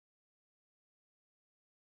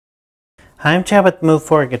Hi, I'm Chad with Move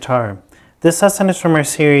for Guitar. This lesson is from our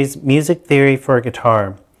series Music Theory for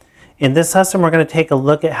Guitar. In this lesson we're going to take a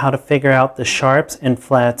look at how to figure out the sharps and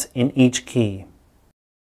flats in each key.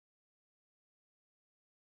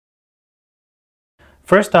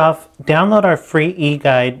 First off, download our free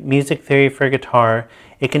e-guide, Music Theory for Guitar.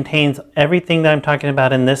 It contains everything that I'm talking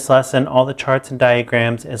about in this lesson, all the charts and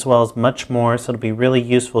diagrams, as well as much more, so it'll be really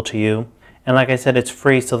useful to you. And like I said, it's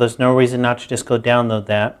free, so there's no reason not to just go download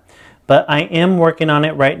that. But I am working on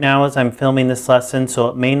it right now as I'm filming this lesson, so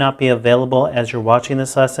it may not be available as you're watching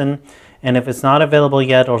this lesson. And if it's not available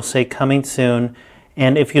yet, it'll say coming soon.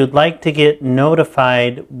 And if you'd like to get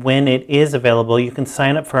notified when it is available, you can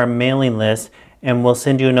sign up for our mailing list and we'll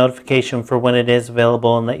send you a notification for when it is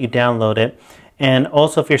available and let you download it. And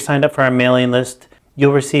also, if you're signed up for our mailing list,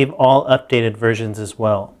 you'll receive all updated versions as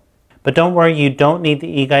well. But don't worry, you don't need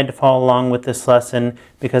the e-guide to follow along with this lesson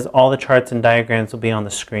because all the charts and diagrams will be on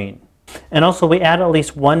the screen. And also, we add at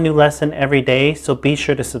least one new lesson every day, so be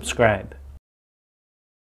sure to subscribe.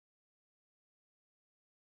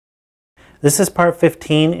 This is part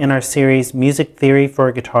 15 in our series Music Theory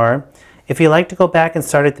for Guitar. If you'd like to go back and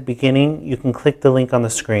start at the beginning, you can click the link on the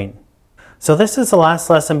screen. So this is the last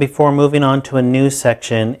lesson before moving on to a new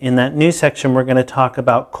section. In that new section, we're going to talk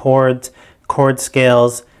about chords, chord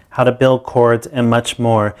scales, how to build chords, and much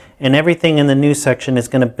more. And everything in the new section is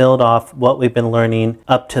going to build off what we've been learning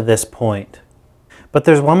up to this point. But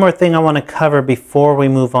there's one more thing I want to cover before we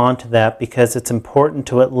move on to that, because it's important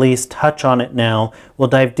to at least touch on it now. We'll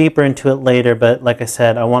dive deeper into it later, but like I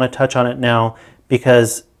said, I want to touch on it now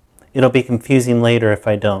because it'll be confusing later if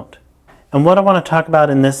I don't. And what I want to talk about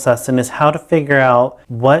in this lesson is how to figure out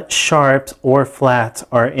what sharps or flats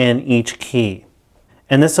are in each key.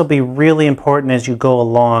 And this will be really important as you go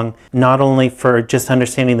along, not only for just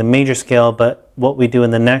understanding the major scale, but what we do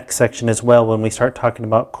in the next section as well when we start talking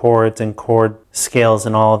about chords and chord scales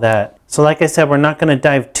and all of that. So like I said, we're not going to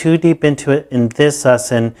dive too deep into it in this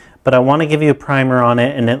lesson, but I want to give you a primer on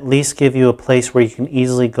it and at least give you a place where you can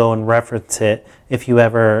easily go and reference it if you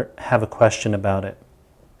ever have a question about it.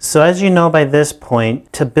 So as you know by this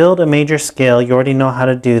point, to build a major scale, you already know how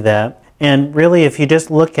to do that. And really, if you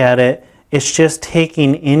just look at it, it's just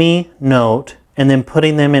taking any note and then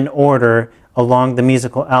putting them in order along the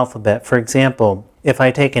musical alphabet. For example, if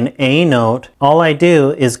I take an A note, all I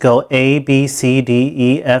do is go A, B, C, D,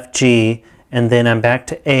 E, F, G, and then I'm back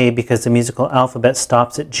to A because the musical alphabet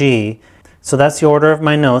stops at G. So that's the order of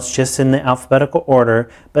my notes, just in the alphabetical order.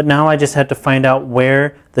 But now I just have to find out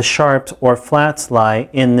where the sharps or flats lie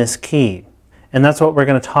in this key. And that's what we're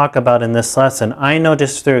going to talk about in this lesson. I know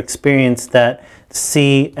just through experience that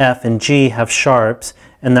C, F, and G have sharps,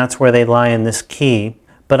 and that's where they lie in this key.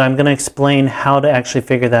 But I'm going to explain how to actually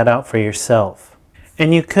figure that out for yourself.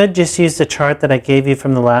 And you could just use the chart that I gave you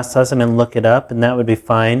from the last lesson and look it up, and that would be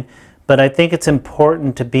fine. But I think it's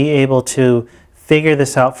important to be able to figure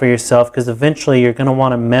this out for yourself, because eventually you're going to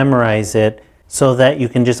want to memorize it so that you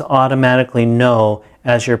can just automatically know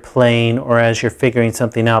as you're playing or as you're figuring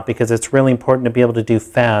something out, because it's really important to be able to do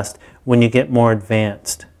fast when you get more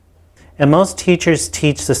advanced. And most teachers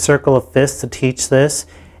teach the circle of fifths to teach this,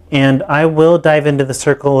 and I will dive into the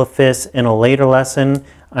circle of fifths in a later lesson.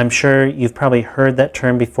 I'm sure you've probably heard that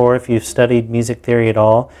term before if you've studied music theory at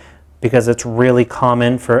all, because it's really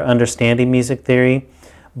common for understanding music theory.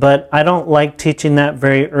 But I don't like teaching that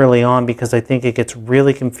very early on because I think it gets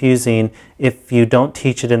really confusing if you don't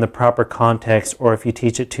teach it in the proper context or if you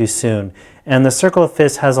teach it too soon. And the circle of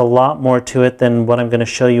fifths has a lot more to it than what I'm going to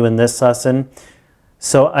show you in this lesson.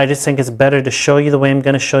 So I just think it's better to show you the way I'm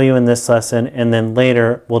going to show you in this lesson, and then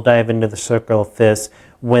later we'll dive into the circle of fifths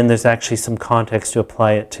when there's actually some context to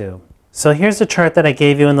apply it to. So here's the chart that I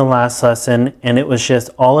gave you in the last lesson, and it was just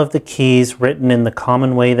all of the keys written in the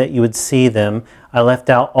common way that you would see them. I left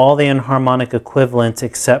out all the enharmonic equivalents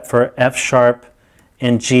except for F sharp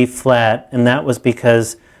and G flat, and that was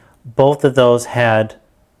because both of those had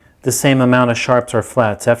the same amount of sharps or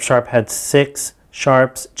flats. F sharp had 6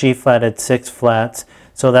 sharps, G flat had 6 flats,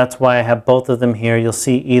 so that's why I have both of them here. You'll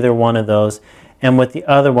see either one of those. And with the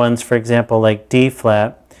other ones, for example, like D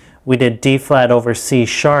flat, we did D flat over C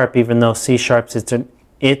sharp, even though C sharp's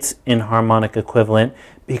its enharmonic equivalent,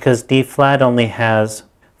 because D flat only has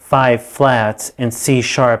 5 flats and C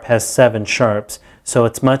sharp has 7 sharps. So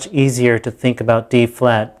it's much easier to think about D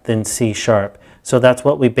flat than C sharp. So that's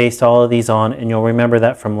what we based all of these on, and you'll remember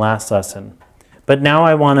that from last lesson. But now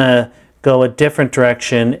I want to go a different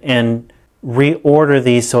direction and reorder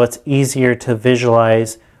these so it's easier to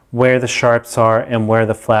visualize where the sharps are and where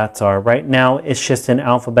the flats are. Right now it's just in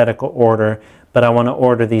alphabetical order, but I want to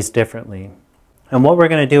order these differently. And what we're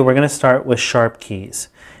going to do, we're going to start with sharp keys.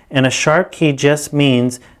 And a sharp key just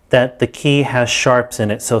means that the key has sharps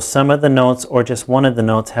in it. So some of the notes or just one of the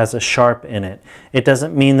notes has a sharp in it. It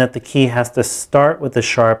doesn't mean that the key has to start with a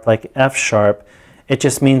sharp like F sharp. It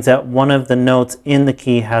just means that one of the notes in the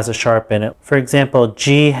key has a sharp in it. For example,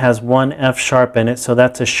 G has one F sharp in it, so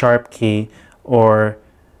that's a sharp key. Or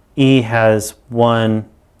E has 1,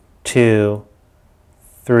 2,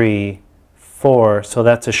 3, 4, so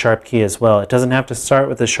that's a sharp key as well. It doesn't have to start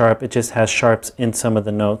with a sharp, it just has sharps in some of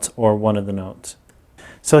the notes or one of the notes.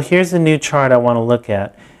 So here's the new chart I want to look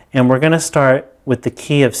at, and we're going to start with the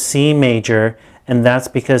key of C major, and that's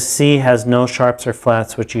because C has no sharps or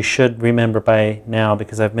flats, which you should remember by now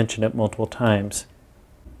because I've mentioned it multiple times.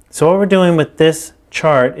 So what we're doing with this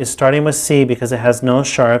chart is starting with C because it has no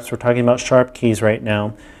sharps. We're talking about sharp keys right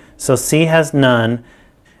now. So C has none,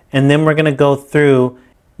 and then we're going to go through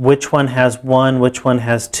which one has 1, which one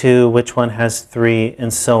has 2, which one has 3,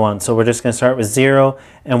 and so on. So we're just going to start with 0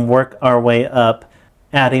 and work our way up,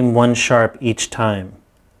 adding 1 sharp each time.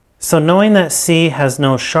 So knowing that C has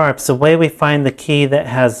no sharps, the way we find the key that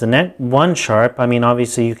has the next 1 sharp, I mean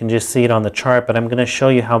obviously you can just see it on the chart, but I'm going to show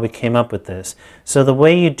you how we came up with this. So the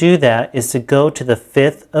way you do that is to go to the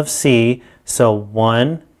 5th of C, so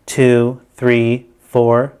 1, 2, 3,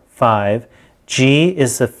 4, 5. G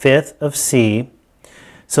is the 5th of C.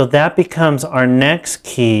 So that becomes our next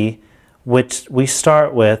key, which we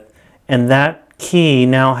start with, and that key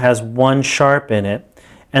now has 1 sharp in it.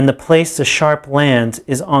 And the place the sharp lands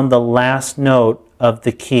is on the last note of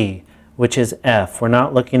the key, which is F. We're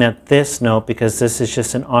not looking at this note because this is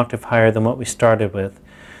just an octave higher than what we started with.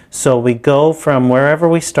 So we go from wherever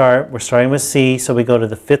we start, we're starting with C, so we go to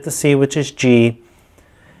the 5th of C, which is G.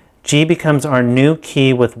 G becomes our new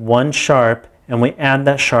key with 1 sharp, and we add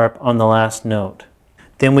that sharp on the last note.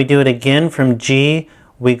 Then we do it again from G,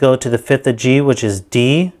 we go to the 5th of G, which is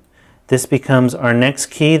D. This becomes our next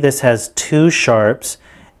key. This has 2 sharps.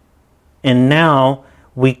 And now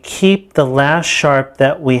we keep the last sharp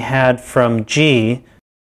that we had from G.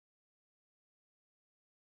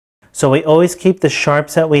 So we always keep the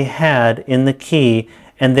sharps that we had in the key,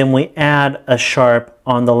 and then we add a sharp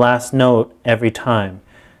on the last note every time.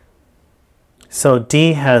 So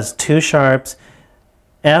D has 2 sharps.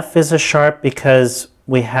 F is a sharp because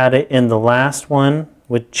we had it in the last one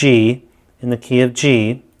with G, in the key of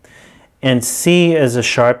G. And C is a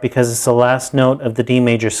sharp because it's the last note of the D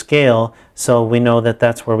major scale, so we know that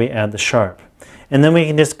that's where we add the sharp. And then we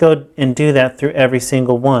can just go and do that through every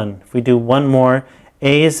single one. If we do one more,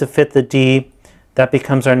 A is the 5th of D, that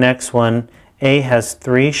becomes our next one. A has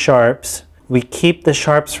 3 sharps. We keep the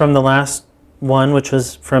sharps from the last one, which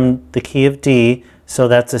was from the key of D, so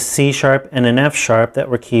that's a C sharp and an F sharp that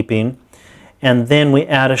we're keeping. And then we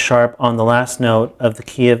add a sharp on the last note of the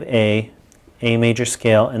key of A major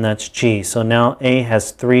scale, and that's G. So now A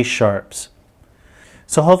has 3 sharps.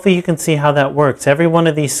 So hopefully you can see how that works. Every one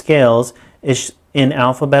of these scales is in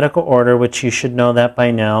alphabetical order, which you should know that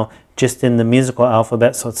by now, just in the musical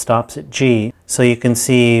alphabet, so it stops at G. So you can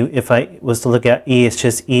see if I was to look at E, it's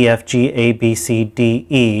just E, F, G, A, B, C, D,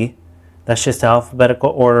 E. That's just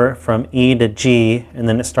alphabetical order from E to G, and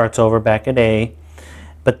then it starts over back at A.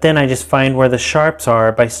 But then I just find where the sharps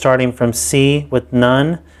are by starting from C with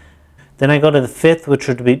none. Then I go to the 5th, which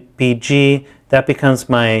would be G. That becomes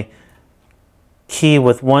my key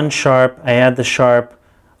with 1 sharp. I add the sharp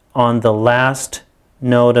on the last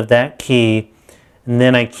note of that key. And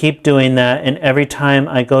then I keep doing that. And every time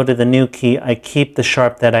I go to the new key, I keep the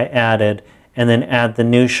sharp that I added and then add the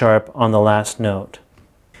new sharp on the last note.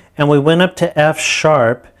 And we went up to F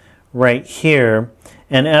sharp right here.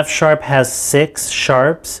 And F sharp has 6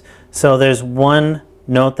 sharps. So there's 1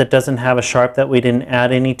 note that doesn't have a sharp that we didn't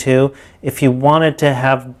add any to. If you wanted to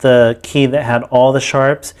have the key that had all the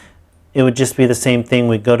sharps, it would just be the same thing.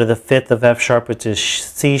 We'd go to the 5th of F sharp, which is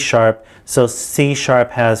C sharp. So C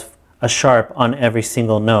sharp has a sharp on every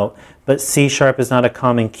single note. But C sharp is not a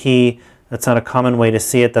common key. That's not a common way to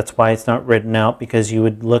see it. That's why it's not written out, because you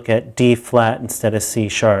would look at D flat instead of C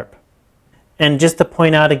sharp. And just to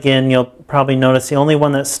point out again, you'll probably notice the only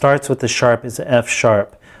one that starts with the sharp is F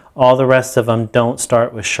sharp. All the rest of them don't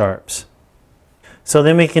start with sharps. So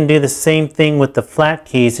then we can do the same thing with the flat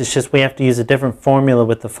keys. It's just we have to use a different formula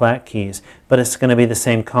with the flat keys, but it's going to be the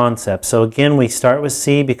same concept. So again, we start with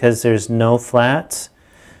C because there's no flats.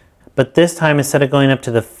 But this time, instead of going up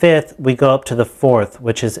to the 5th, we go up to the 4th,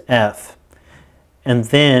 which is F. And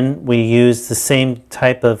then we use the same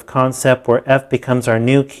type of concept where F becomes our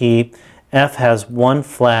new key. F has 1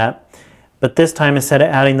 flat. But this time, instead of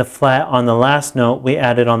adding the flat on the last note, we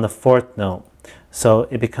add it on the 4th note. So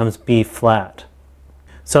it becomes B flat.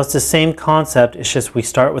 So it's the same concept, it's just we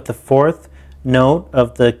start with the 4th note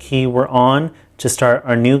of the key we're on to start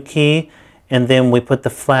our new key, and then we put the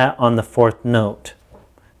flat on the fourth note.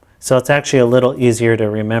 So it's actually a little easier to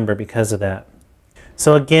remember because of that.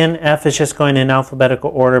 So again, F is just going in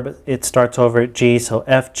alphabetical order, but it starts over at G. So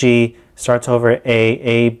F, G, starts over at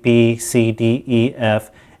A, B, C, D, E,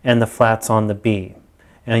 F, and the flat's on the B.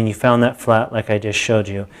 And you found that flat like I just showed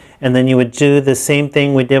you. And then you would do the same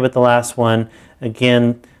thing we did with the last one.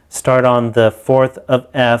 Again, start on the fourth of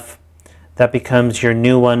F. That becomes your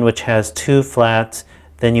new one, which has 2 flats.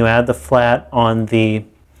 Then you add the flat on the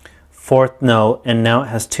fourth note, and now it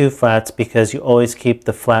has 2 flats because you always keep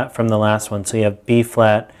the flat from the last one. So you have B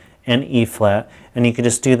flat and E flat, and you could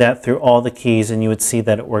just do that through all the keys and you would see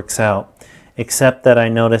that it works out. Except that I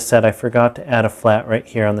noticed that I forgot to add a flat right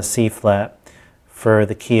here on the C flat for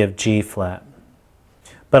the key of G flat.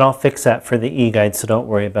 But I'll fix that for the E guide, so don't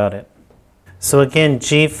worry about it. So again,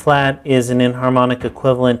 G flat is an enharmonic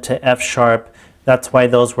equivalent to F sharp. That's why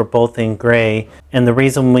those were both in gray. And the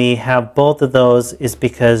reason we have both of those is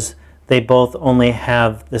because they both only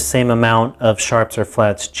have the same amount of sharps or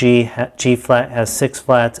flats. G flat has 6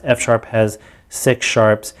 flats, F sharp has 6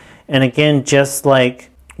 sharps. And again, just like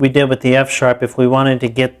we did with the F sharp, if we wanted to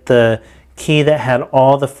get the key that had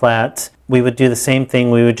all the flats, we would do the same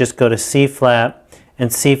thing. We would just go to C flat,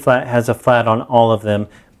 and C flat has a flat on all of them.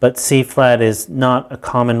 But C flat is not a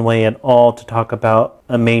common way at all to talk about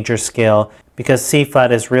a major scale, because C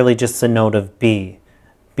flat is really just a note of B.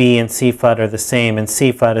 B and C flat are the same, and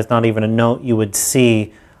C flat is not even a note you would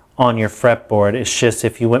see on your fretboard. It's just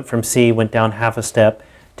if you went from C, went down half a step,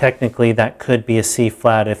 technically that could be a C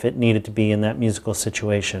flat if it needed to be in that musical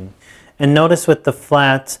situation. And notice with the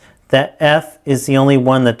flats that F is the only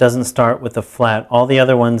one that doesn't start with a flat. All the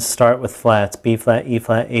other ones start with flats: B flat, E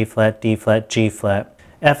flat, A flat, D flat, G flat.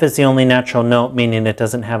 F is the only natural note, meaning it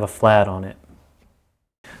doesn't have a flat on it.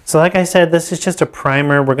 So like I said, this is just a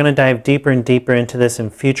primer. We're going to dive deeper and deeper into this in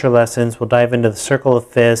future lessons. We'll dive into the circle of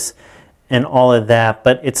fifths and all of that,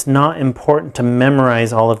 but it's not important to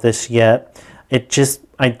memorize all of this yet.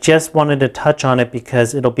 I just wanted to touch on it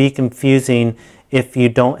because it'll be confusing if you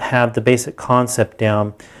don't have the basic concept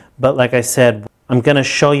down. But like I said, I'm going to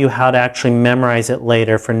show you how to actually memorize it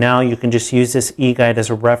later. For now, you can just use this e-guide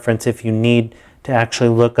as a reference if you need to actually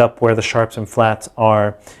look up where the sharps and flats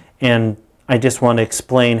are. And I just want to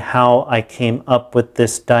explain how I came up with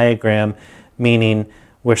this diagram, meaning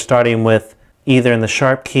we're starting with either in the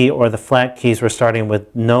sharp key or the flat keys, we're starting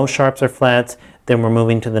with no sharps or flats, then we're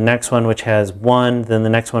moving to the next one which has 1, then the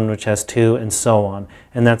next one which has 2, and so on.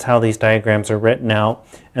 And that's how these diagrams are written out.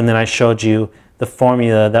 And then I showed you the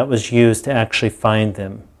formula that was used to actually find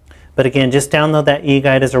them. But again, just download that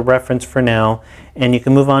e-guide as a reference for now, and you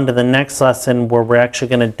can move on to the next lesson where we're actually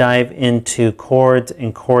going to dive into chords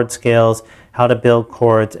and chord scales, how to build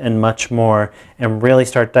chords, and much more, and really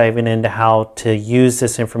start diving into how to use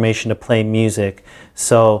this information to play music.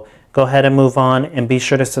 So go ahead and move on, and be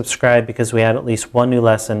sure to subscribe because we add at least one new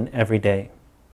lesson every day.